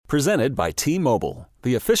Presented by T-Mobile,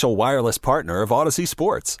 the official wireless partner of Odyssey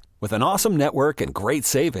Sports. With an awesome network and great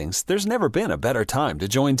savings, there's never been a better time to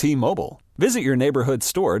join T-Mobile. Visit your neighborhood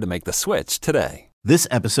store to make the switch today. This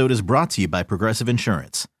episode is brought to you by Progressive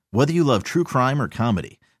Insurance. Whether you love true crime or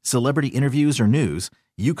comedy, celebrity interviews or news,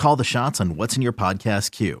 you call the shots on what's in your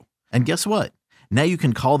podcast queue. And guess what? Now you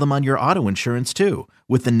can call them on your auto insurance too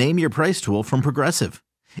with the Name Your Price tool from Progressive.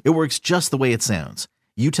 It works just the way it sounds.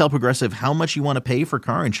 You tell Progressive how much you want to pay for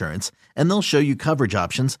car insurance, and they'll show you coverage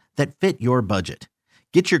options that fit your budget.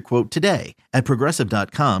 Get your quote today at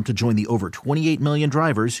Progressive.com to join the over 28 million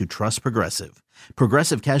drivers who trust Progressive.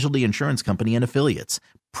 Progressive Casualty Insurance Company and Affiliates.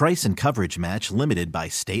 Price and coverage match limited by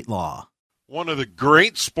state law. One of the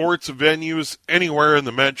great sports venues anywhere in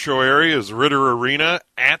the metro area is Ritter Arena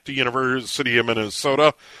at the University of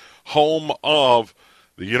Minnesota, home of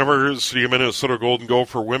the University of Minnesota Golden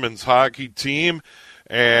Gopher women's hockey team.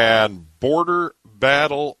 And Border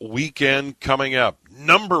Battle weekend coming up.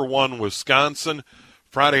 Number 1, Wisconsin,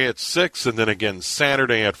 Friday at 6, and then again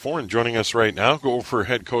Saturday at 4. And joining us right now, Gopher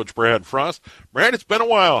head coach Brad Frost. Brad, it's been a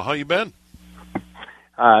while. How you been?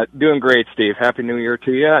 Doing great, Steve. Happy New Year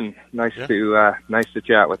to you, and nice to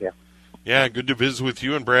chat with you. Yeah, good to visit with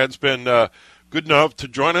you. And Brad's been good enough to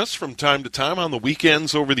join us from time to time on the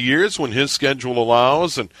weekends over the years when his schedule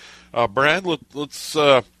allows. And Brad, let's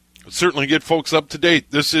certainly get folks up to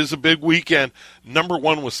date. This is a big weekend. Number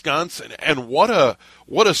 1, Wisconsin, and what a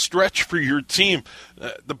stretch for your team.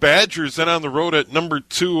 The Badgers then on the road at number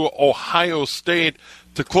 2, Ohio State,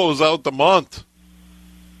 to close out the month.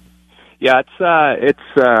 Yeah, it's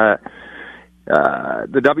the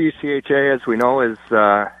WCHA, as we know, is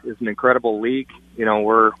an incredible league. You know,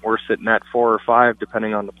 we're sitting at 4 or 5,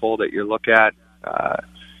 depending on the poll that you look at.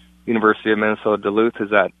 University of Minnesota Duluth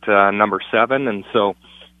is at number 7, and so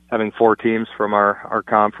having 4 teams from our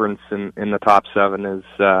conference in the top 7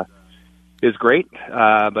 is great,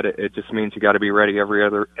 but it just means you got to be ready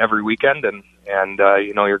every weekend, and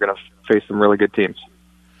you know you're going to face some really good teams.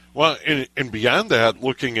 Well, and beyond that,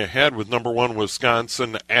 looking ahead with number 1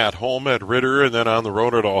 Wisconsin at home at Ritter, and then on the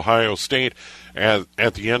road at Ohio State at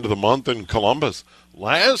the end of the month in Columbus.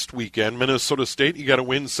 Last weekend, Minnesota State, you got to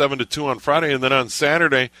win 7-2 on Friday, and then on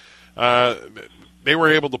Saturday, they were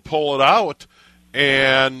able to pull it out.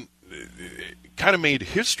 And kind of made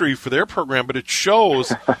history for their program, but it shows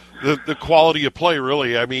the quality of play,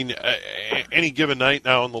 really. I mean, any given night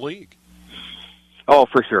now in the league. Oh,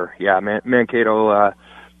 for sure. Yeah, Mankato,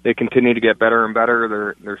 they continue to get better and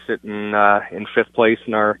better. They're sitting in 5th place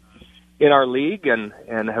in our league, and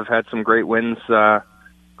have had some great wins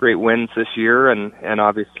this year, and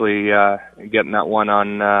obviously getting that one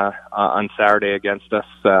on Saturday against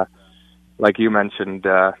us. Like you mentioned,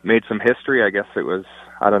 made some history. I guess it was,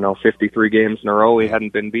 53 games in a row we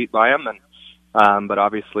hadn't been beat by them, and but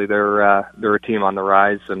obviously they're a team on the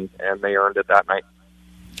rise, and they earned it that night.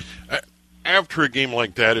 After a game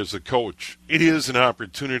like that, as a coach, it is an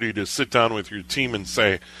opportunity to sit down with your team and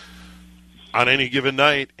say, on any given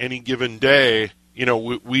night, any given day, you know,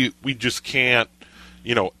 we just can't,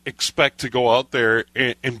 you know, expect to go out there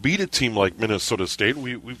and beat a team like Minnesota State.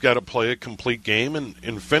 We've got to play a complete game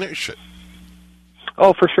and finish it.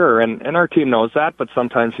 Oh, for sure, and our team knows that, but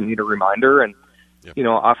sometimes you need a reminder, and Yep. You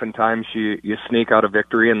know, oftentimes you sneak out a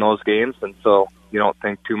victory in those games, and so you don't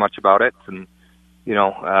think too much about it. And you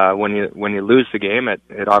know, when you lose the game,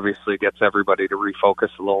 it obviously gets everybody to refocus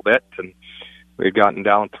a little bit. And we'd gotten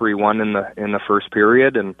down 3-1 in the first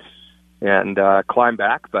period, and climbed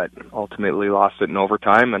back, but ultimately lost it in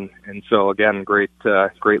overtime. And so again, great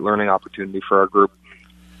learning opportunity for our group.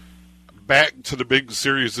 Back to the big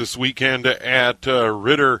series this weekend at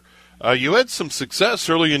Ritter. You had some success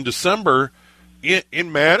early in December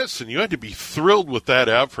in Madison. You had to be thrilled with that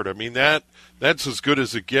effort. I mean, that's as good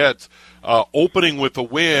as it gets. Opening with a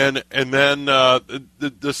win, and then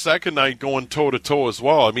the second night going toe-to-toe as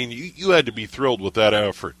well. I mean, you had to be thrilled with that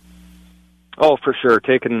effort. Oh, for sure.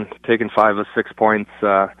 Taking 5 of 6 points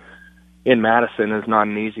in Madison is not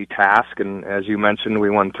an easy task, and as you mentioned, we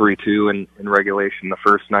won 3-2 in regulation the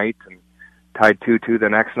first night, and tied 2-2 the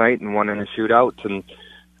next night, and won in a shootout. And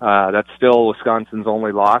that's still Wisconsin's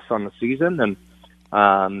only loss on the season, and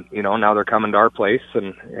you know, now they're coming to our place,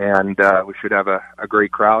 and we should have a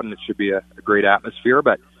great crowd, and it should be a great atmosphere.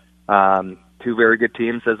 But two very good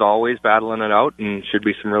teams, as always, battling it out, and should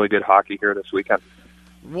be some really good hockey here this weekend.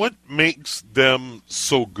 What makes them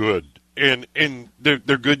so good? And they're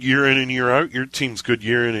good year in and year out. Your team's good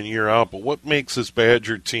year in and year out. But what makes this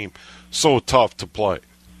Badger team so tough to play?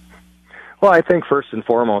 Well, I think first and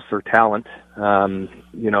foremost, their talent.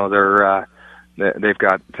 You know, they've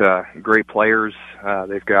got great players.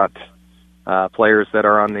 They've got players that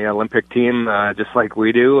are on the Olympic team, just like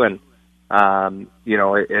we do. And,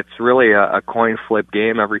 it's really a coin flip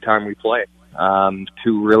game every time we play.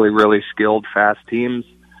 Two really, really skilled, fast teams,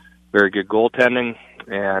 very good goaltending.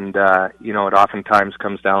 And, it oftentimes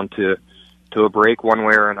comes down to a break one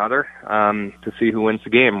way or another, to see who wins the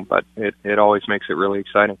game. But it always makes it really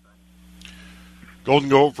exciting. Golden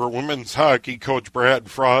Gopher women's hockey coach Brad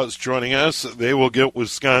Frost joining us. They will get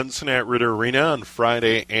Wisconsin at Ritter Arena on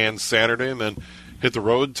Friday and Saturday, and then hit the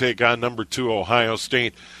road, take on number 2 Ohio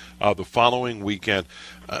State the following weekend.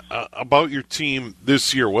 About your team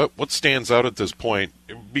this year, what stands out at this point?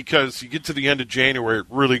 Because you get to the end of January, it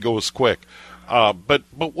really goes quick. But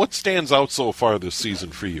what stands out so far this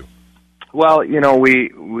season for you? Well,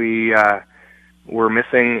 we're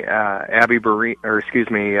missing Abby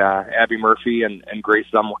Murphy and Grace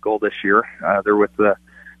Zumwickle this year. They're with the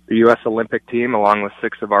U.S. Olympic team along with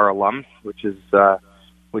 6 of our alums, which is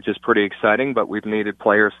pretty exciting. But we've needed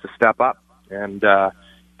players to step up, and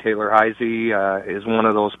Taylor Heisey is one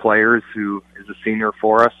of those players who is a senior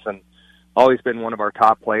for us and always been one of our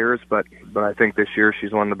top players. But I think this year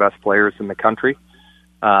she's one of the best players in the country.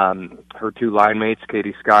 Her 2 line mates,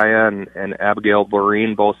 Katie Skaya and Abigail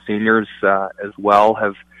Boreen, both seniors as well,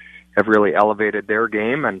 have really elevated their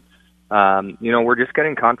game. And, we're just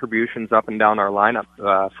getting contributions up and down our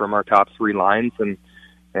lineup from our top 3 lines and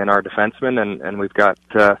our defensemen. And we've got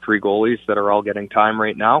 3 goalies that are all getting time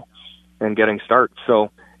right now and getting starts.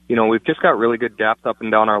 So, we've just got really good depth up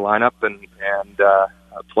and down our lineup, and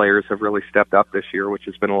players have really stepped up this year, which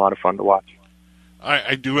has been a lot of fun to watch.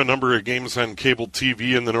 I do a number of games on cable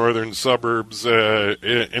TV in the northern suburbs,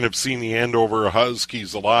 and have seen the Andover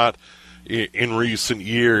Huskies a lot in recent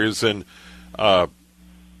years. And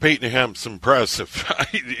Peyton Hemp's impressive,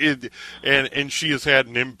 and she has had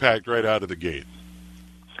an impact right out of the gate.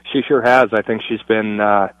 She sure has. I think she's been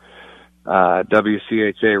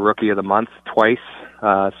WCHA Rookie of the Month twice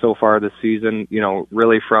so far this season.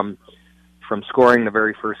 Really from scoring the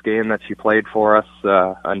very first game that she played for us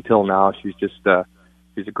until now, she's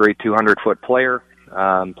a great 200-foot player.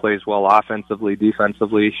 Plays well offensively,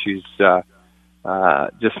 defensively. She's just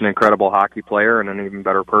an incredible hockey player and an even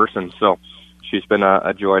better person. So she's been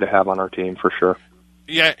a joy to have on our team for sure.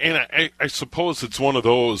 Yeah, and I suppose it's one of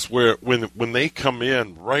those where when they come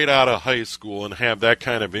in right out of high school and have that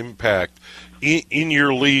kind of impact in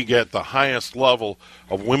your league at the highest level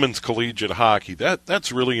of women's collegiate hockey,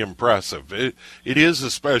 that's really impressive. It is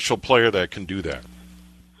a special player that can do that.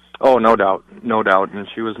 Oh, no doubt. And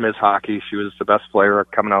she was Miss Hockey. She was the best player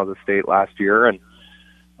coming out of the state last year.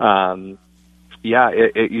 And,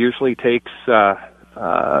 it usually takes our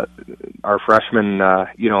freshmen, a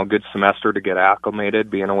good semester to get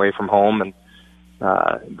acclimated, being away from home and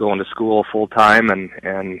going to school full-time and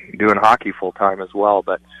doing hockey full-time as well.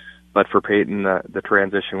 But for Peyton, the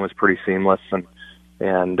transition was pretty seamless,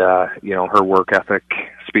 and her work ethic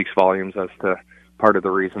speaks volumes as to part of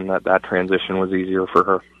the reason that transition was easier for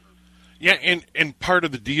her. Yeah, and part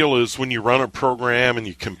of the deal is when you run a program and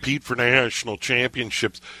you compete for national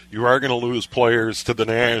championships, you are going to lose players to the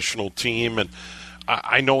national team, and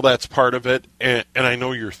I know that's part of it, and I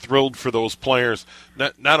know you're thrilled for those players,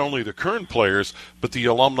 not only the current players, but the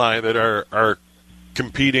alumni that are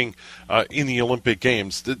competing in the Olympic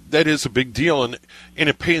Games. That is a big deal, and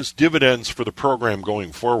it pays dividends for the program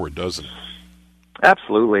going forward, doesn't it?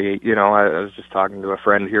 Absolutely. I was just talking to a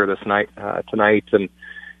friend here tonight, and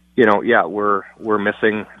we're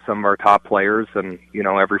missing some of our top players, and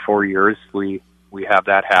every 4 years we have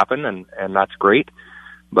that happen, and that's great.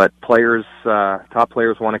 But top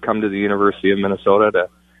players want to come to the University of Minnesota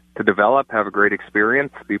to develop, have a great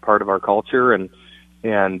experience, be part of our culture, and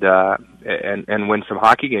win some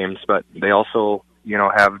hockey games. But they also,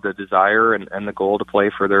 have the desire and the goal to play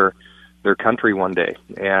for their country one day.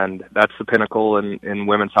 And that's the pinnacle in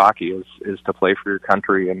women's hockey is to play for your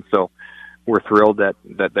country. And so we're thrilled that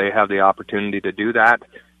they have the opportunity to do that.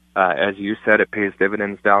 As you said, it pays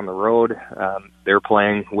dividends down the road. They're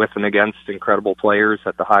playing with and against incredible players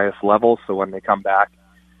at the highest level. So when they come back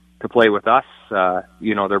to play with us,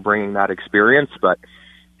 they're bringing that experience. But,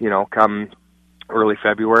 come early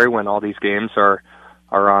February when all these games are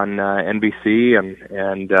on NBC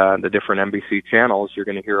and the different NBC channels, you're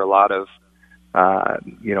going to hear a lot of,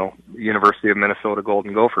 University of Minnesota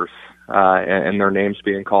Golden Gophers and their names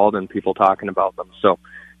being called and people talking about them. So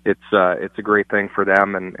it's a great thing for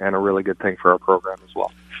them and a really good thing for our program as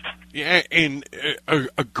well. Yeah, and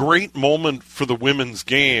a great moment for the women's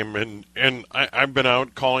game. And I've been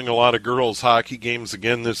out calling a lot of girls' hockey games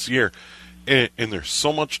again this year. And there's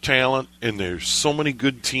so much talent, and there's so many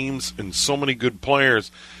good teams and so many good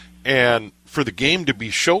players. And for the game to be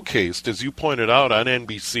showcased, as you pointed out, on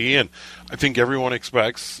NBC, and I think everyone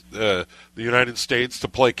expects the United States to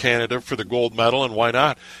play Canada for the gold medal, and why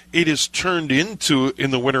not? It is turned into,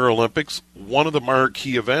 in the Winter Olympics, one of the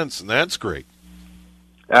marquee events, and that's great.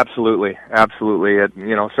 Absolutely. Certainly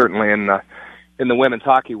in the women's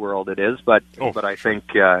hockey world it is, but I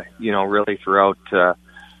think really throughout the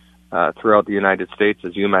United States,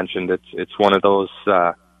 as you mentioned, it's one of those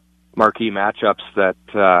marquee matchups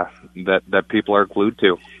that people are glued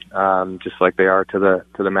to, just like they are to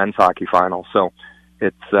the men's hockey final. So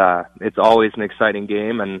it's always an exciting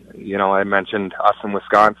game, and I mentioned us in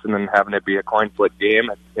Wisconsin and having it be a coin flip game.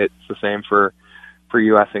 It's the same for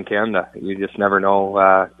U.S. and Canada. You just never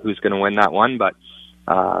know who's going to win that one, but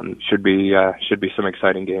should be some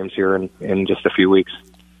exciting games here in just a few weeks.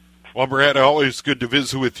 Well, Brad, always good to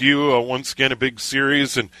visit with you. Once again, a big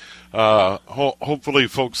series, and hopefully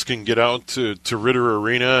folks can get out to Ritter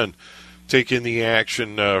Arena and take in the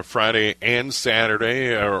action Friday and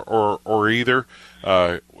Saturday, or either.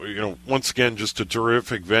 Once again, just a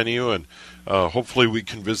terrific venue, and hopefully we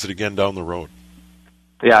can visit again down the road.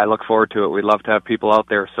 Yeah, I look forward to it. We'd love to have people out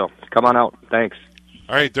there, so come on out. Thanks.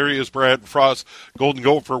 All right, there he is, Brad Frost, Golden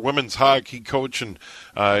Gopher women's hockey coach, and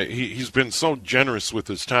he's been so generous with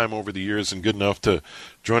his time over the years and good enough to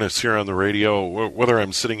join us here on the radio, whether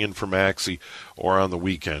I'm sitting in for Maxie or on the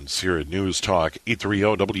weekends here at News Talk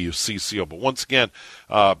 830 WCCO. But once again,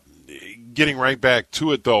 getting right back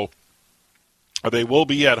to it, though, they will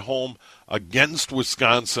be at home against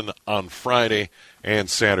Wisconsin on Friday and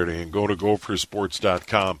Saturday, and go to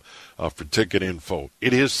gophersports.com for ticket info.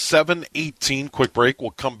 It is 7:18. Quick break.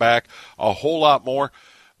 We'll come back a whole lot more.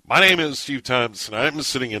 My name is Steve Thompson. I'm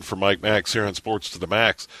sitting in for Mike Max here on Sports to the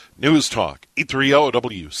Max. News Talk 830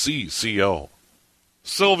 WCCO.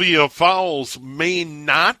 Sylvia Fowles may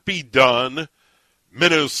not be done,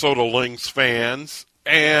 Minnesota Lynx fans,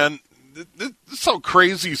 and this is how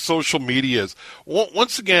crazy social media is.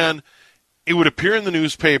 Once again, it would appear in the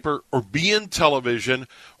newspaper or be in television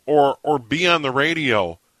or be on the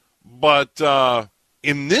radio. But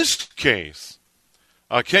in this case,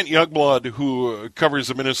 Kent Youngblood, who covers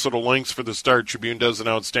the Minnesota Lynx for the Star Tribune, does an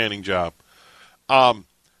outstanding job.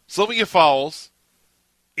 Sylvia Fowles,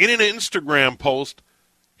 in an Instagram post,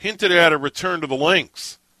 hinted at a return to the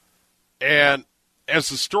Lynx. And as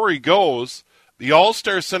the story goes, the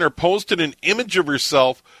All-Star Center posted an image of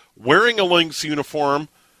herself wearing a Lynx uniform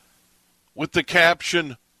with the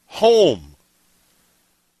caption, "Home."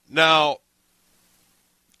 Now,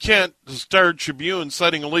 Kent, the Star Tribune,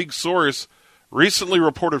 citing a league source, recently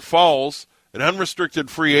reported Fowles, an unrestricted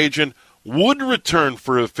free agent, would return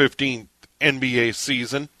for a 15th NBA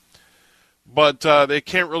season, but they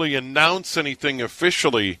can't really announce anything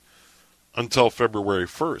officially until February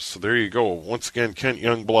 1st. So there you go. Once again, Kent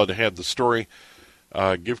Youngblood had the story.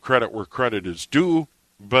 Give credit where credit is due,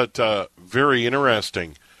 but very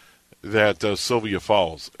interesting that Sylvia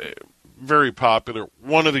Fowles, very popular,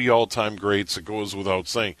 one of the all-time greats, it goes without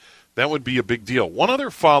saying. That would be a big deal. One other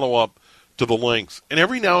follow-up to the Lynx, and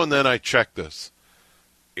every now and then I check this,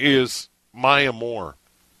 is Maya Moore.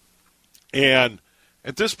 And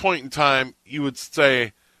at this point in time, you would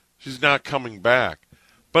say she's not coming back.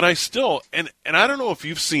 But I still, and I don't know if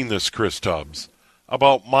you've seen this, Chris Tubbs,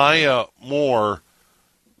 about Maya Moore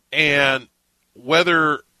and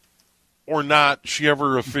whether or not she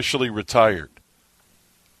ever officially retired.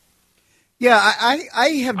 Yeah, I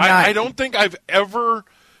have not. I don't think I've ever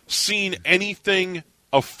seen anything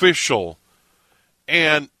official,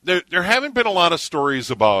 and there haven't been a lot of stories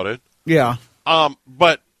about it. Yeah.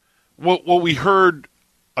 But what we heard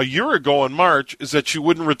a year ago in March is that she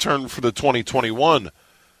wouldn't return for the 2021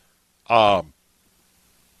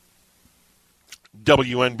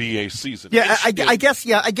 WNBA season. Yeah, I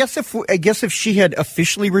guess if she had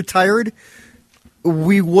officially retired,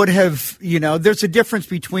 we would have, there's a difference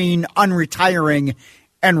between unretiring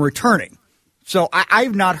and returning. So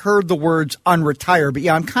I've not heard the words unretire, but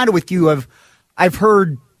yeah, I'm kind of with you. I've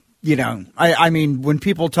heard, I mean, when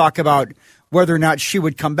people talk about whether or not she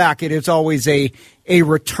would come back, it is always a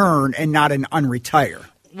return and not an unretire.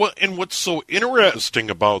 Well, and what's so interesting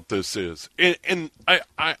about this is, and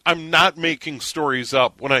I'm not making stories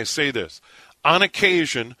up when I say this. On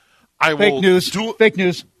occasion, I will Fake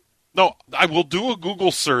news. No, I will do a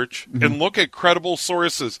Google search and look at credible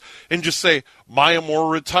sources and just say Maya Moore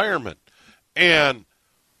retirement, and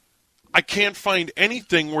I can't find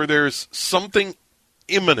anything where there's something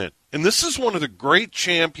imminent. And this is one of the great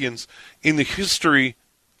champions in the history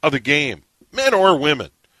of the game, men or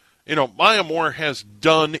women. Maya Moore has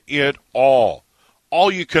done it all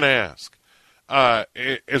you can ask.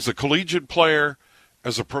 As a collegiate player,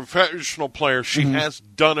 as a professional player, she has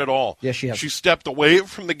done it all. Yes, she has. She stepped away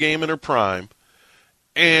from the game in her prime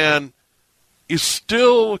and is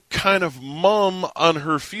still kind of mum on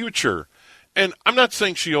her future. And I'm not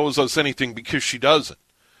saying she owes us anything, because she doesn't.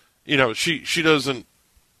 You know, she doesn't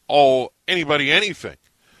owe anybody anything.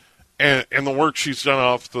 And the work she's done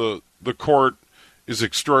off the court is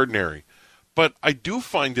extraordinary. But I do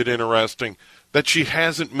find it interesting that she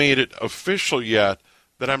hasn't made it official yet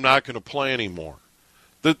that I'm not going to play anymore.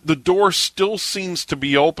 The door still seems to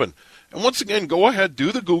be open. And once again, go ahead,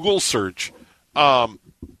 do the Google search.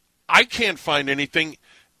 I can't find anything,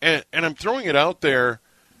 and I'm throwing it out there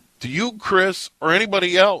to you, Chris, or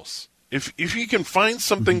anybody else. If you can find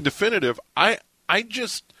something definitive, I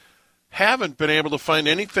just haven't been able to find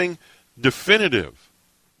anything definitive.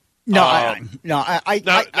 Now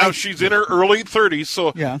she's in her early 30s,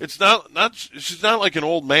 so Yeah. it's not she's not like an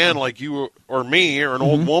old man like you or me, or an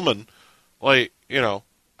old woman, like, you know.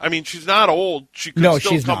 I mean, she's not old. She could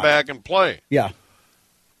still come back and play. Yeah.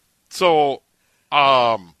 So,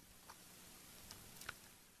 very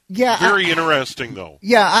I, interesting, though.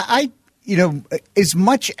 Yeah, I as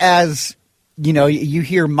much as, you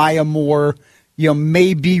hear Maya Moore,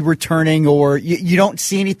 may be returning, or you don't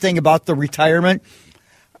see anything about the retirement.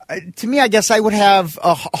 To me, I guess I would have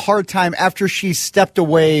a hard time after she stepped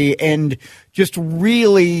away and just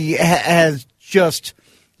really has just,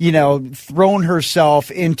 thrown herself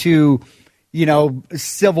into,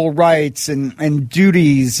 civil rights and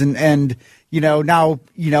duties and now,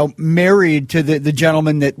 married to the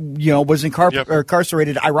gentleman that, was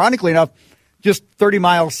incarcerated, ironically enough, just 30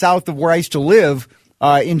 miles south of where I used to live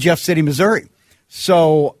in Jeff City, Missouri.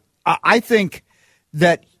 So I think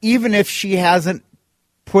that even if she hasn't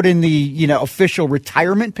put in the, official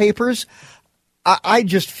retirement papers, I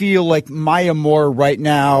just feel like Maya Moore right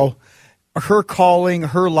now, her calling,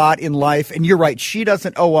 her lot in life, and you're right, she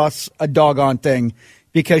doesn't owe us a doggone thing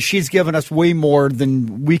because she's given us way more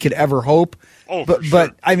than we could ever hope. Oh,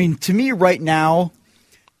 But I mean, to me right now,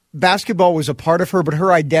 basketball was a part of her, but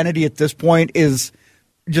her identity at this point is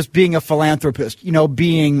just being a philanthropist,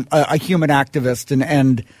 being a human activist.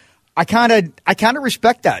 And I kind of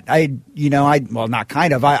respect that. I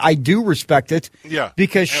do respect it. Yeah,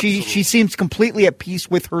 because she seems completely at peace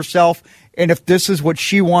with herself. And if this is what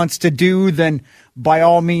she wants to do, then by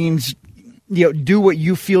all means, do what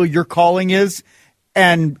you feel your calling is.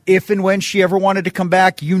 And if and when she ever wanted to come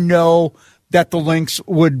back, that the Lynx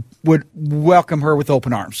would welcome her with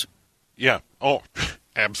open arms. Yeah. Oh,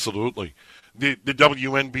 absolutely. The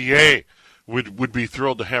WNBA would be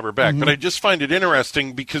thrilled to have her back. But I just find it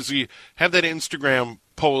interesting because you have that Instagram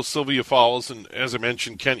post, Sylvia Fowles, and as I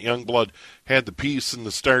mentioned, Kent Youngblood had the piece in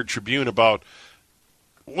the Star Tribune about,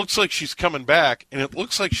 looks like she's coming back, and it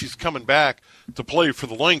looks like she's coming back to play for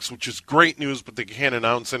the Lynx, which is great news, but they can't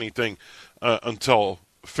announce anything until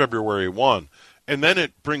February 1. And then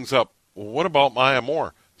it brings up, well, what about Maya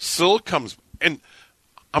Moore? Syl comes, and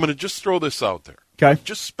I'm going to just throw this out there. Okay.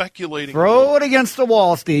 Just speculating. Throw it against the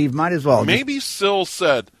wall, Steve. Might as well. Maybe Syl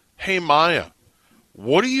said, hey, Maya,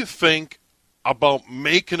 what do you think about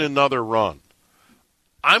making another run?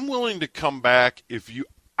 I'm willing to come back if you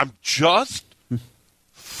 – I'm just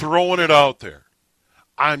throwing it out there.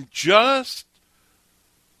 I'm just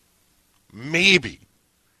maybe.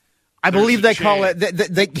 I believe they call it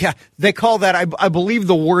 – they call that – I believe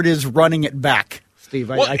the word is running it back. Steve,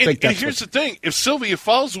 I think that's. And here's the thing: if Sylvia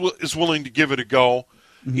Fowles is willing to give it a go,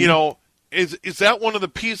 is that one of the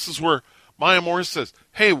pieces where Maya Moore says,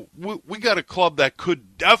 "Hey, we got a club that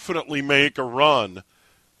could definitely make a run."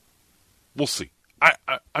 We'll see.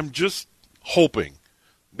 I'm just hoping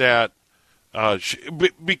that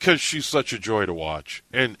because she's such a joy to watch,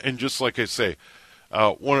 and just like I say,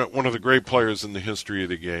 one of the great players in the history of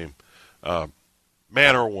the game,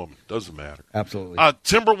 man or woman, doesn't matter. Absolutely.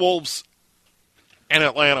 Timberwolves and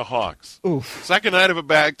Atlanta Hawks. Oof. Second night of a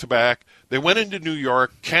back-to-back. They went into New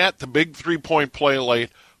York. Cat, the big three-point play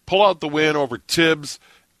late. Pull out the win over Tibbs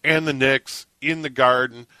and the Knicks in the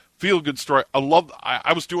Garden. Feel-good story.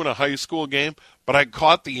 I was doing a high school game, but I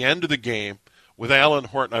caught the end of the game with Alan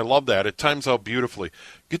Horton. I love that. It times out beautifully.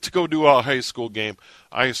 Get to go do a high school game.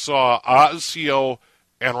 I saw Osseo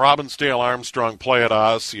and Robbinsdale Armstrong play at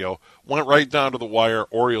Osseo. Went right down to the wire.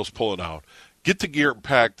 Orioles pull it out. Get the gear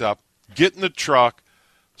packed up. Get in the truck,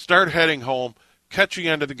 start heading home, catch the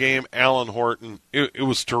end of the game, Alan Horton. It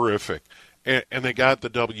was terrific. And they got the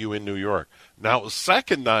W in New York. Now, the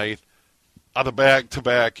second night of the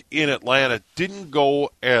back-to-back in Atlanta didn't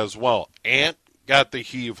go as well. Ant got the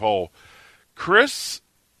heave-ho. Chris,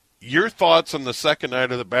 your thoughts on the second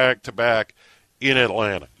night of the back-to-back in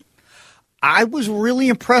Atlanta? I was really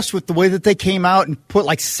impressed with the way that they came out and put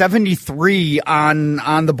like 73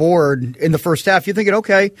 on the board in the first half. You're thinking,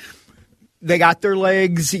 okay, they got their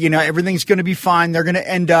legs, everything's going to be fine. They're going to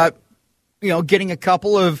end up, getting a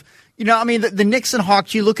couple of, the Knicks and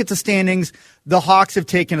Hawks, you look at the standings, the Hawks have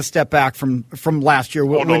taken a step back from last year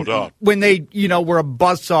no doubt. When they, were a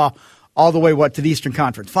buzzsaw all the way, to the Eastern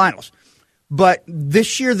Conference Finals. But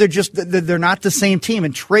this year, they're not the same team.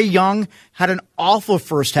 And Trae Young had an awful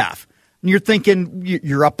first half. And you're thinking,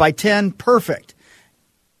 you're up by 10, perfect.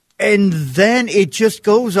 And then it just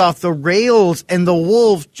goes off the rails, and the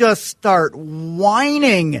Wolves just start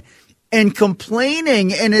whining and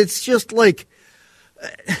complaining. And it's just like,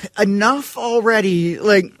 enough already.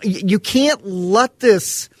 Like, you can't let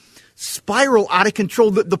this spiral out of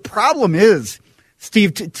control. The problem is,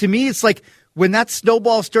 Steve, to me, it's like when that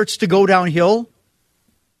snowball starts to go downhill,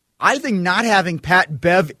 I think not having Pat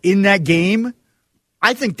Bev in that game,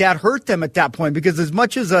 I think that hurt them at that point, because as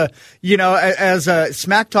much as as a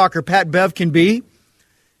smack talker Pat Bev can be,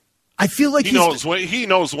 I feel like he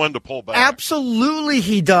knows when to pull back. Absolutely,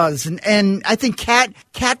 he does, and I think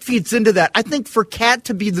Cat feeds into that. I think for Cat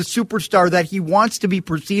to be the superstar that he wants to be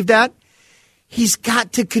perceived at, he's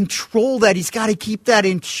got to control that. He's got to keep that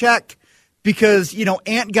in check, because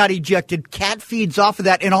Ant got ejected. Cat feeds off of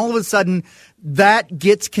that, and all of a sudden that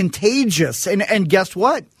gets contagious. And guess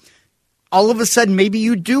what? All of a sudden, maybe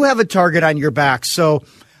you do have a target on your back. So,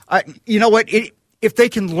 you know what? If they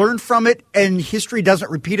can learn from it and history doesn't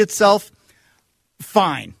repeat itself,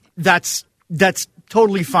 fine. That's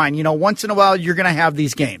totally fine. Once in a while, you're going to have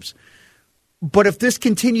these games. But if this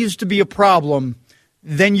continues to be a problem,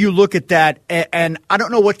 then you look at that, and I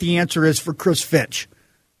don't know what the answer is for Chris Finch.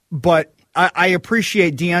 But I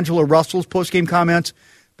appreciate D'Angelo Russell's postgame comments.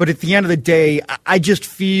 But at the end of the day, I just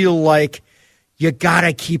feel like you got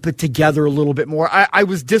to keep it together a little bit more. I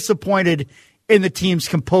was disappointed in the team's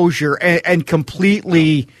composure and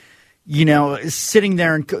completely, sitting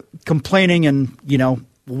there and complaining and,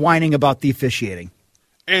 whining about the officiating.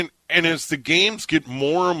 And as the games get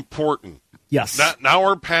more important, yes. Now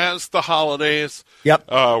we're past the holidays. Yep.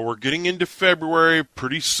 We're getting into February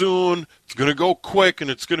pretty soon. It's going to go quick, and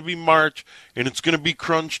it's going to be March, and it's going to be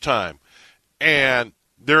crunch time. And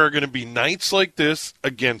there are going to be nights like this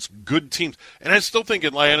against good teams. And I still think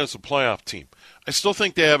Atlanta's a playoff team. I still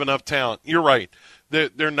think they have enough talent. You're right.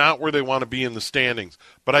 They're not where they want to be in the standings.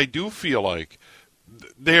 But I do feel like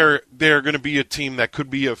they're going to be a team that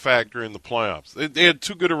could be a factor in the playoffs. They had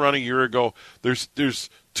too good a run a year ago. There's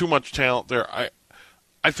too much talent there.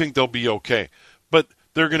 I think they'll be okay. But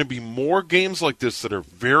there are going to be more games like this that are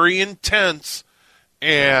very intense,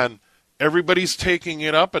 and everybody's taking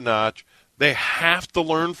it up a notch. They have to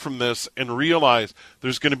learn from this and realize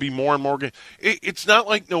there's going to be more and more games. It's not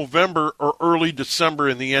like November or early December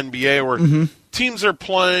in the NBA where teams are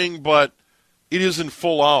playing, but it isn't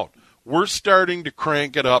full out. We're starting to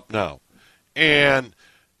crank it up now. And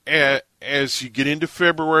as you get into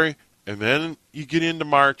February, and then you get into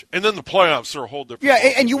March, and then the playoffs are a whole different.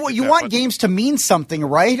 Yeah, and you want games to mean something,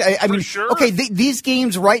 right? I mean, sure. Okay, these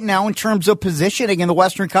games right now in terms of positioning in the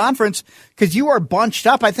Western Conference, because you are bunched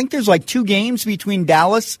up. I think there's like 2 games between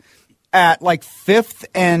Dallas at like 5th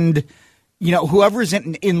and whoever's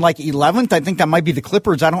in like 11th. I think that might be the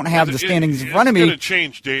Clippers. I don't have the standings in front of me. It's going to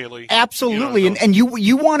change daily. Absolutely, and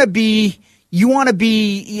you want to be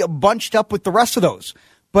bunched up with the rest of those.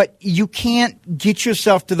 But you can't get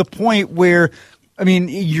yourself to the point where,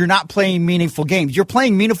 you're not playing meaningful games. You're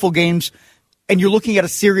playing meaningful games, and you're looking at a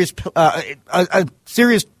serious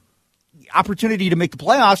opportunity to make the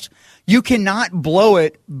playoffs. You cannot blow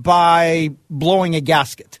it by blowing a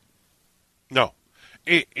gasket. No.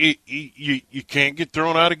 You can't get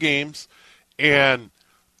thrown out of games. And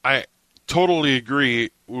I totally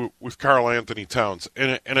agree with Karl Anthony Towns.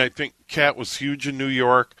 And I think Cat was huge in New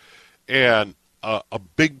York, and a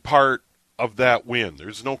big part of that win.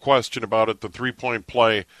 There's no question about it. The three-point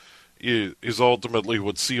play is ultimately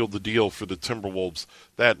what sealed the deal for the Timberwolves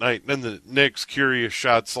that night. And then the Knicks' curious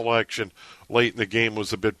shot selection late in the game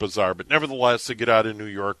was a bit bizarre. But nevertheless, they get out of New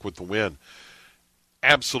York with the win.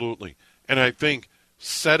 Absolutely. And I think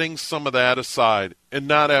setting some of that aside, and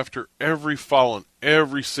not after every foul in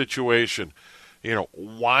every situation,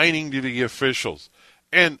 whining to the officials.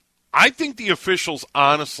 And I think the officials,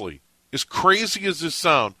 honestly, as crazy as this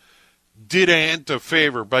sounds, did Ant a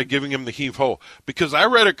favor by giving him the heave-ho. Because I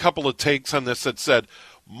read a couple of takes on this that said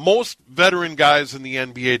most veteran guys in the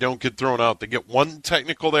NBA don't get thrown out. They get one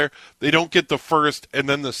technical there. They don't get the first and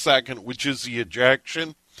then the second, which is the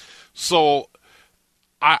ejection. So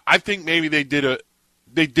I think maybe they did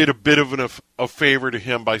a bit of a favor to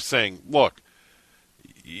him by saying, look,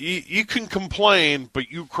 you can complain,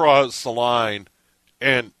 but you cross the line,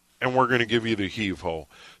 and we're going to give you the heave-ho.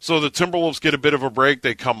 So the Timberwolves get a bit of a break.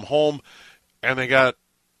 They come home, and they got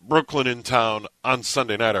Brooklyn in town on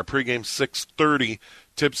Sunday night. Our pregame 6:30,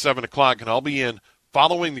 tip 7 o'clock, and I'll be in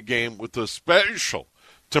following the game with the special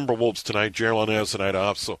Timberwolves tonight. Geraldine has the night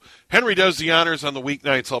off, so Henry does the honors on the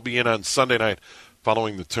weeknights. I'll be in on Sunday night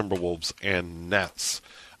following the Timberwolves and Nets.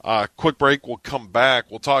 Quick break. We'll come back.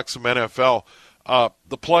 We'll talk some NFL.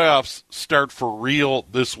 The playoffs start for real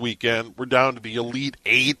this weekend. We're down to the Elite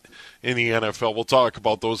Eight in the NFL. We'll talk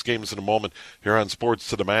about those games in a moment here on Sports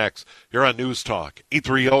to the Max, here on News Talk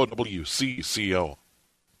 830 WCCO.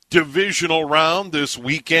 Divisional round this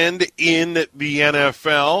weekend in the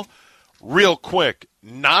NFL. Real quick,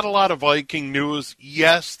 not a lot of Viking news.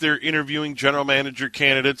 Yes, they're interviewing general manager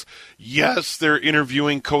candidates. Yes, they're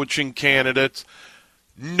interviewing coaching candidates.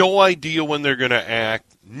 No idea when they're going to act.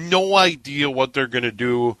 No idea what they're going to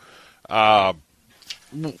do.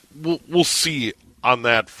 We'll see on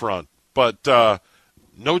that front. But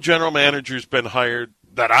no general manager's been hired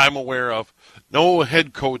that I'm aware of. No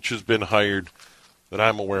head coach has been hired that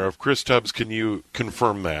I'm aware of. Chris Tubbs, can you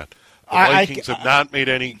confirm that? The Vikings have not made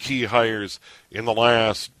any key hires in the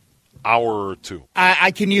last hour or two.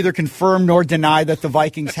 I can neither confirm nor deny that the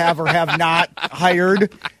Vikings have or have not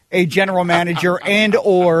hired a general manager and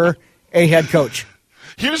or a head coach.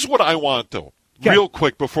 Here's what I want, though, real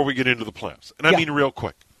quick before we get into the playoffs. And I mean real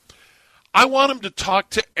quick. I want him to talk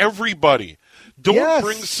to everybody. Don't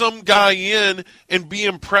bring some guy in and be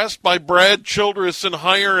impressed by Brad Childress and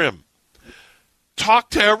hire him. Talk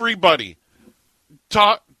to everybody.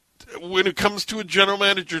 When it comes to a general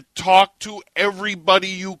manager, talk to everybody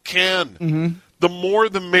you can. Mm-hmm. The more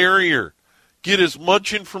the merrier. Get as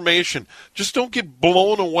much information. Just don't get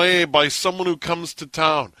blown away by someone who comes to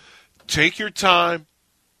town. Take your time.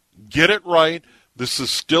 Get it right. This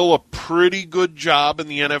is still a pretty good job in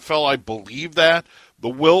the NFL. I believe that. The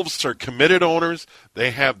Wolves are committed owners.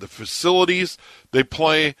 They have the facilities. They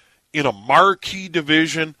play in a marquee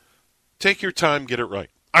division. Take your time. Get it right.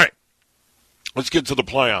 All right. Let's get to the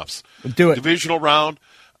playoffs. Let's do it. Divisional round,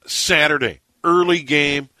 Saturday. Early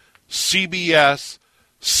game, CBS.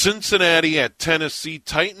 Cincinnati at Tennessee.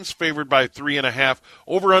 Titans favored by 3.5.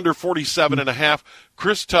 Over under 47.5.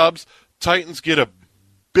 Chris Tubbs, Titans get a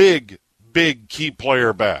big key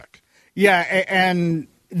player back. Yeah, and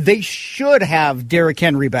they should have Derrick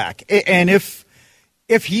Henry back. And if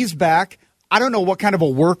he's back, I don't know what kind of a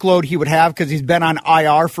workload he would have because he's been on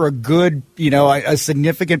IR for a good, a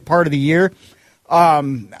significant part of the year.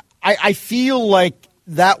 I feel like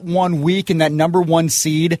that 1 week and that number one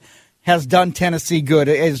seed has done Tennessee good.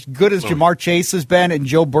 As good as Jamar Chase has been and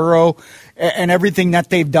Joe Burrow and everything that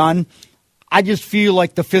they've done, I just feel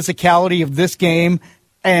like the physicality of this game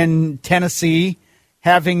and Tennessee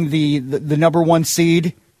having the number one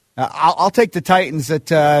seed, I'll take the Titans at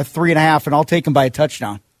 3.5, and I'll take them by a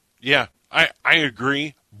touchdown. Yeah, I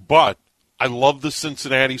agree, but I love the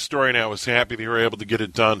Cincinnati story, and I was happy they were able to get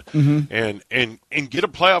it done and get a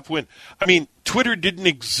playoff win. I mean, Twitter didn't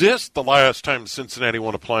exist the last time Cincinnati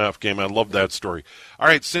won a playoff game. I love that story. All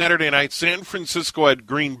right, Saturday night, San Francisco at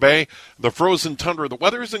Green Bay, the frozen tundra. The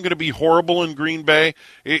weather isn't going to be horrible in Green Bay.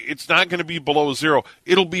 It's not going to be below zero.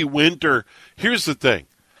 It'll be winter. Here's the thing.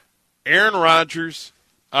 Aaron Rodgers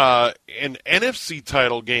in NFC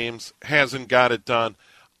title games hasn't got it done.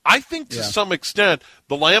 I think to some extent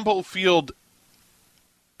the Lambeau Field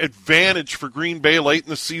advantage for Green Bay late in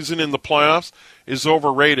the season in the playoffs is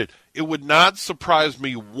overrated. It would not surprise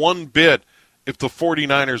me one bit if the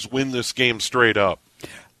 49ers win this game straight up.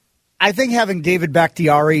 I think having David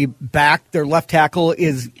Bakhtiari back, their left tackle,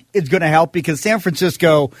 is going to help because San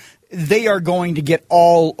Francisco, they are going to get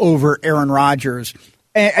all over Aaron Rodgers.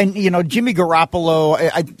 And Jimmy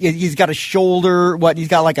Garoppolo, he's got a shoulder, he's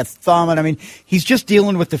got like a thumb, and I mean, he's just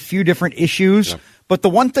dealing with a few different issues. Yeah. But the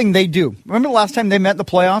one thing they do, remember the last time they met in the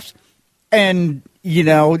playoffs? And,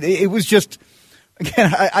 it was just,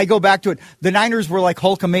 again, I go back to it. The Niners were like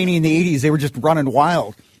Hulkamania in the 80s. They were just running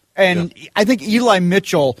wild. And I think Eli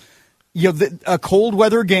Mitchell, a cold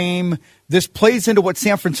weather game, this plays into what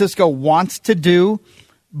San Francisco wants to do,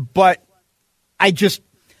 but I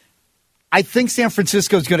think San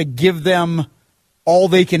Francisco is going to give them all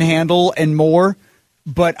they can handle and more,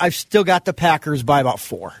 but I've still got the Packers by about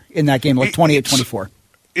 4 in that game, like 28-24.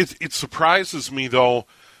 It surprises me, though,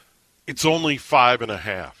 it's only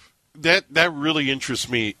 5.5. That really interests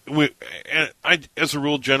me. And I, as a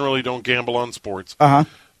rule, generally don't gamble on sports.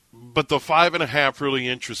 But the 5.5 really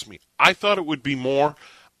interests me. I thought it would be more.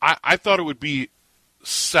 I thought it would be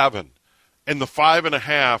 7. And the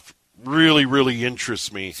 5.5 really, really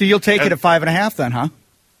interests me. So you'll take it at 5.5 then, huh?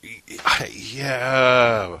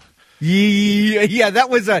 Yeah. Yeah, that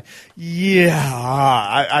was a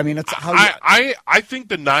I mean, it's how I think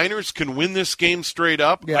the Niners can win this game straight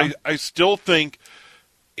up. Yeah. I still think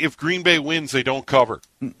if Green Bay wins, they don't cover.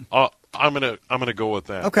 I'm gonna go with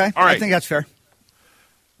that. okay. All right. I think that's fair.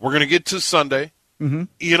 We're gonna get to Sunday in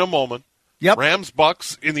a moment. Yep. Rams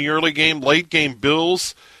Bucks in the early game, late game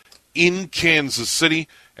Bills in Kansas City,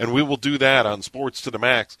 and we will do that on Sports to the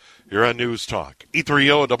Max here on News Talk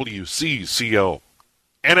 830 WCCO.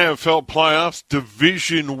 NFL playoffs,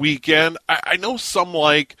 division weekend. I know some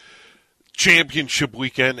like championship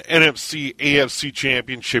weekend, NFC, AFC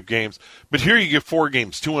championship games, but here you get 4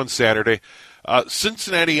 games, 2 on Saturday.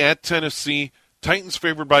 Cincinnati at Tennessee. Titans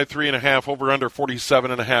favored by 3.5, over under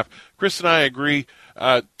 47.5. Chris and I agree.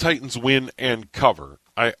 Titans win and cover.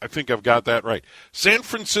 I think I've got that right. San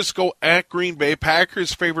Francisco at Green Bay.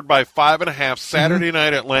 Packers favored by 5.5. Saturday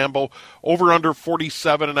night at Lambeau. Over under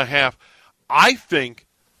 47.5. I think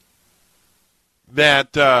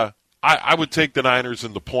that I would take the Niners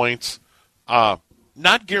in the points.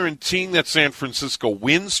 Not guaranteeing that San Francisco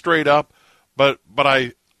wins straight up, but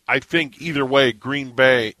I think either way, Green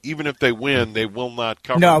Bay, even if they win, they will not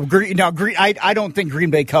cover. I don't think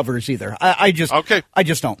Green Bay covers either. I just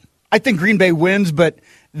don't. I think Green Bay wins, but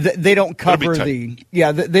they don't cover they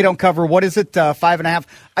don't cover. What is it? 5.5.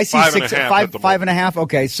 I see 5.5.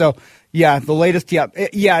 Okay, so the latest.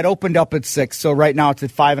 It opened up at 6. So right now it's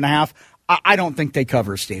at 5.5. I don't think they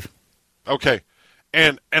cover, Steve. Okay,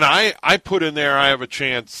 and I put in there I have a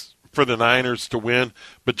chance for the Niners to win,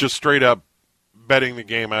 but just straight up betting the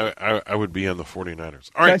game, I would be on the 49ers.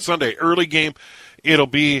 All right, Sunday, early game. It'll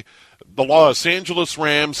be the Los Angeles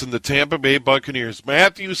Rams and the Tampa Bay Buccaneers.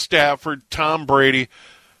 Matthew Stafford, Tom Brady.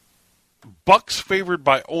 Bucks favored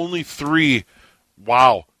by only 3.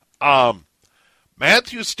 Wow.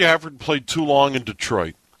 Matthew Stafford played too long in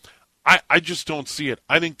Detroit. I just don't see it.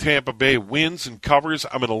 I think Tampa Bay wins and covers.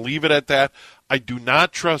 I'm going to leave it at that. I do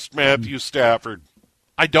not trust Matthew Stafford.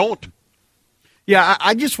 I don't. Yeah,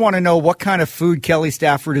 I just want to know what kind of food Kelly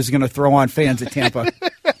Stafford is going to throw on fans at Tampa.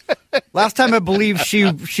 Last time I believe she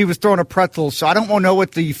was throwing a pretzel, so I don't want to know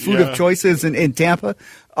what the food of choice is in Tampa.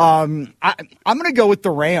 I'm going to go with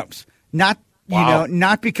the Rams. Not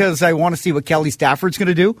because I want to see what Kelly Stafford's going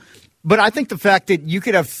to do, but I think the fact that you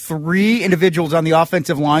could have 3 individuals on the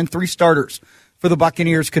offensive line, 3 starters for the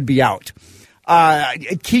Buccaneers could be out.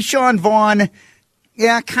 Keyshawn Vaughn,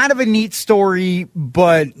 kind of a neat story,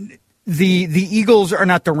 but the Eagles are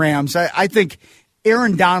not the Rams. I think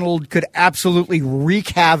Aaron Donald could absolutely wreak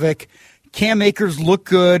havoc. Cam Akers look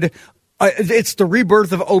good. It's the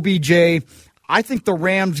rebirth of OBJ. I think the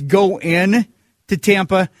Rams go in to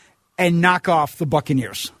Tampa and knock off the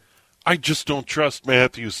Buccaneers. I just don't trust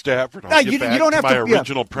Matthew Stafford. You don't have to.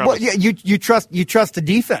 Original premise. Well, you trust the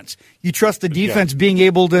defense. You trust the defense being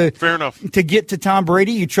able to. Fair enough. To get to Tom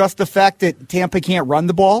Brady. You trust the fact that Tampa can't run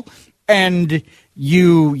the ball, and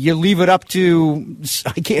you leave it up to.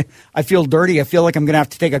 I feel dirty. I feel like I'm going to have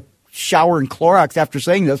to take a shower in Clorox after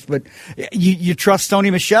saying this, but you trust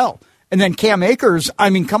Sony Michel, and then Cam Akers. I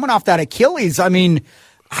mean, coming off that Achilles. I mean,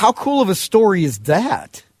 how cool of a story is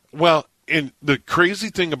that? Well. And the crazy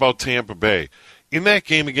thing about Tampa Bay, in that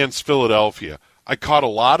game against Philadelphia, I caught a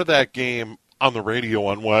lot of that game on the radio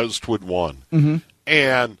on Westwood One. Mm-hmm.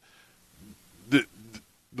 And the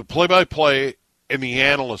play-by-play and the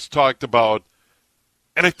analysts talked about,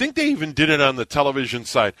 and I think they even did it on the television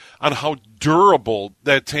side, on how durable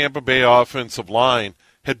that Tampa Bay offensive line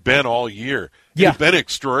had been all year. It had been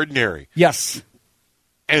extraordinary. Yes.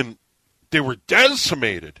 And they were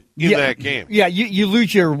decimated in that game. Yeah, you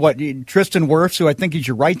lose your Tristan Wirfs, who I think is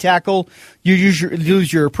your right tackle. You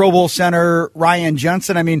lose your Pro Bowl center, Ryan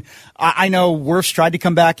Jensen. I mean, I know Wirfs tried to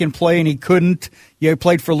come back and play, and he couldn't. He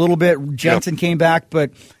played for a little bit. Jensen came back.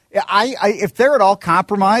 But if they're at all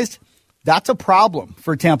compromised, that's a problem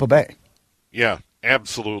for Tampa Bay. Yeah,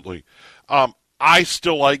 absolutely. I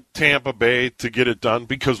still like Tampa Bay to get it done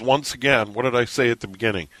because, once again, what did I say at the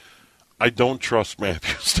beginning? I don't trust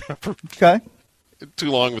Matthew Stafford. Okay.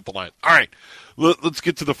 Too long with the line. All right. Let's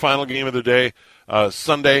get to the final game of the day.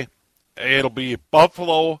 Sunday, it'll be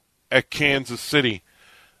Buffalo at Kansas City.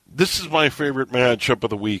 This is my favorite matchup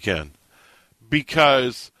of the weekend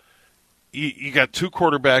because you got 2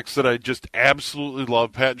 quarterbacks that I just absolutely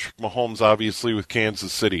love. Patrick Mahomes, obviously, with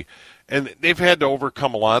Kansas City. And they've had to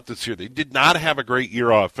overcome a lot this year. They did not have a great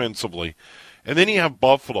year offensively. And then you have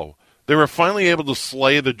Buffalo. They were finally able to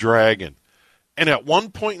slay the dragon. And at one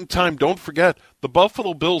point in time, don't forget, the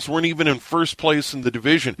Buffalo Bills weren't even in first place in the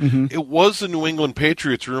division. Mm-hmm. It was the New England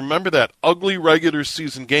Patriots. Remember that ugly regular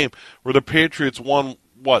season game where the Patriots won,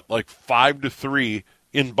 5-3,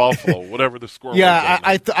 in Buffalo, whatever the score was. Yeah,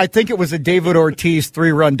 I think it was a David Ortiz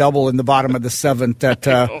 3-run double in the bottom of the seventh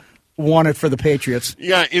that won it for the Patriots.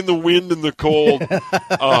 Yeah, in the wind and the cold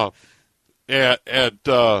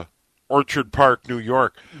at Orchard Park, New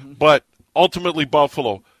York. But ultimately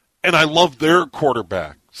Buffalo. And I love their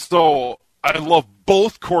quarterback. So I love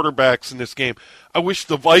both quarterbacks in this game. I wish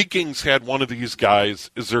the Vikings had one of these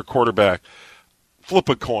guys as their quarterback. Flip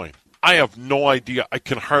a coin. I have no idea. I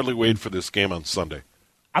can hardly wait for this game on Sunday.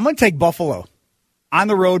 I'm going to take Buffalo on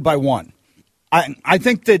the road by 1. I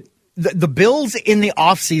think that the Bills in the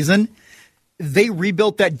offseason, they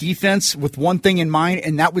rebuilt that defense with one thing in mind,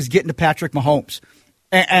 and that was getting to Patrick Mahomes.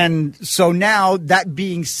 And so now, that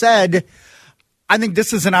being said, I think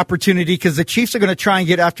this is an opportunity because the Chiefs are going to try and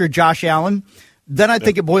get after Josh Allen. Then I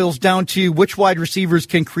think it boils down to which wide receivers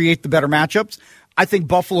can create the better matchups. I think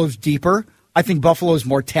Buffalo's deeper. I think Buffalo's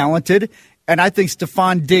more talented. And I think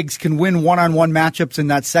Stephon Diggs can win one-on-one matchups in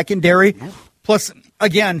that secondary. Plus,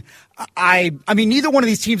 again, I mean, neither one of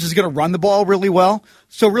these teams is going to run the ball really well.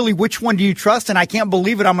 So really, which one do you trust? And I can't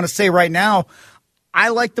believe it. I'm going to say right now, I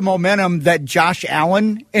like the momentum that Josh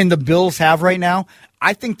Allen and the Bills have right now.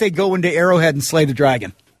 I think they go into Arrowhead and slay the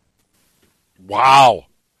dragon. Wow.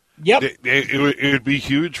 Yep. It would be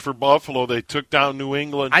huge for Buffalo. They took down New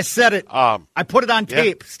England. I said it. I put it on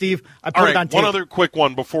tape, Steve. I put it on tape. One other quick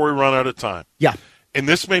one before we run out of time. Yeah. And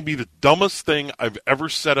this may be the dumbest thing I've ever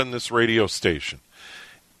said on this radio station.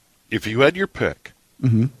 If you had your pick,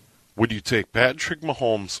 would you take Patrick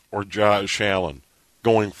Mahomes or Josh Allen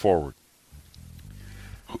going forward?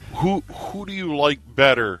 Who do you like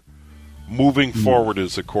better moving forward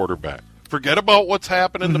as a quarterback? Forget about what's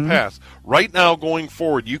happened in the past. Right now, going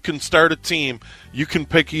forward, you can start a team. You can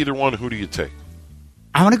pick either one. Who do you take?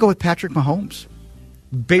 I want to go with Patrick Mahomes.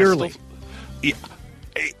 Barely.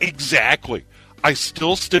 Exactly. I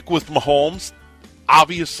still stick with Mahomes,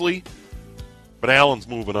 obviously, but Allen's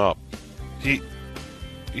moving up.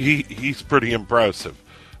 He's pretty impressive.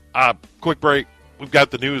 Quick break. We've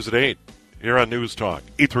got the news at 8 here on News Talk,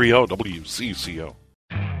 830 WCCO.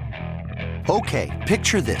 Okay,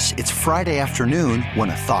 picture this. It's Friday afternoon when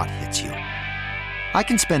a thought hits you. I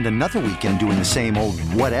can spend another weekend doing the same old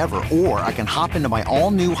whatever, or I can hop into my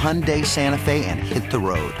all-new Hyundai Santa Fe and hit the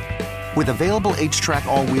road. With available H-Track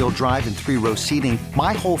all-wheel drive and 3-row seating,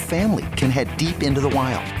 my whole family can head deep into the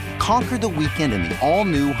wild. Conquer the weekend in the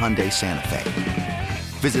all-new Hyundai Santa Fe.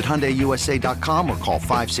 Visit HyundaiUSA.com or call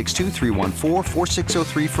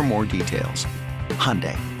 562-314-4603 for more details.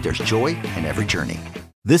 Hyundai, there's joy in every journey.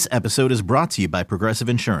 This episode is brought to you by Progressive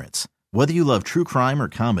Insurance. Whether you love true crime or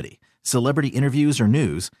comedy, celebrity interviews or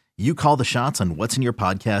news, you call the shots on what's in your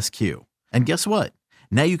podcast queue. And guess what?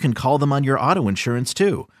 Now you can call them on your auto insurance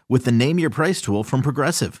too with the Name Your Price tool from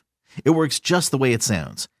Progressive. It works just the way it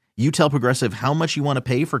sounds. You tell Progressive how much you want to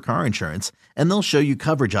pay for car insurance, and they'll show you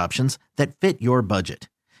coverage options that fit your budget.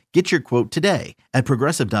 Get your quote today at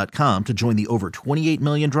Progressive.com to join the over 28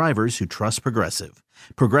 million drivers who trust Progressive.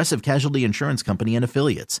 Progressive Casualty Insurance Company and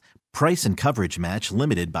Affiliates. Price and coverage match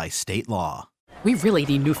limited by state law. We really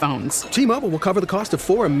need new phones. T-Mobile will cover the cost of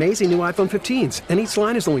 4 amazing new iPhone 15s, and each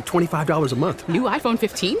line is only $25 a month. New iPhone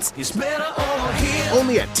 15s? It's better over here.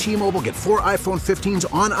 Only at T-Mobile, get 4 iPhone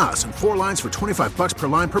 15s on us and 4 lines for $25 per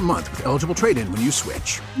line per month with eligible trade-in when you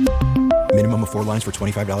switch. Minimum of 4 lines for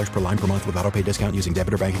 $25 per line per month with autopay discount using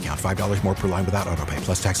debit or bank account. $5 more per line without autopay,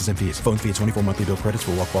 plus taxes and fees. Phone fee at 24 monthly bill credits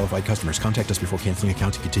for well-qualified customers. Contact us before canceling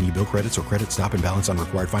account to continue bill credits or credit stop and balance on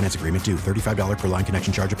required finance agreement due. $35 per line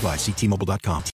connection charge applies. See T-Mobile.com.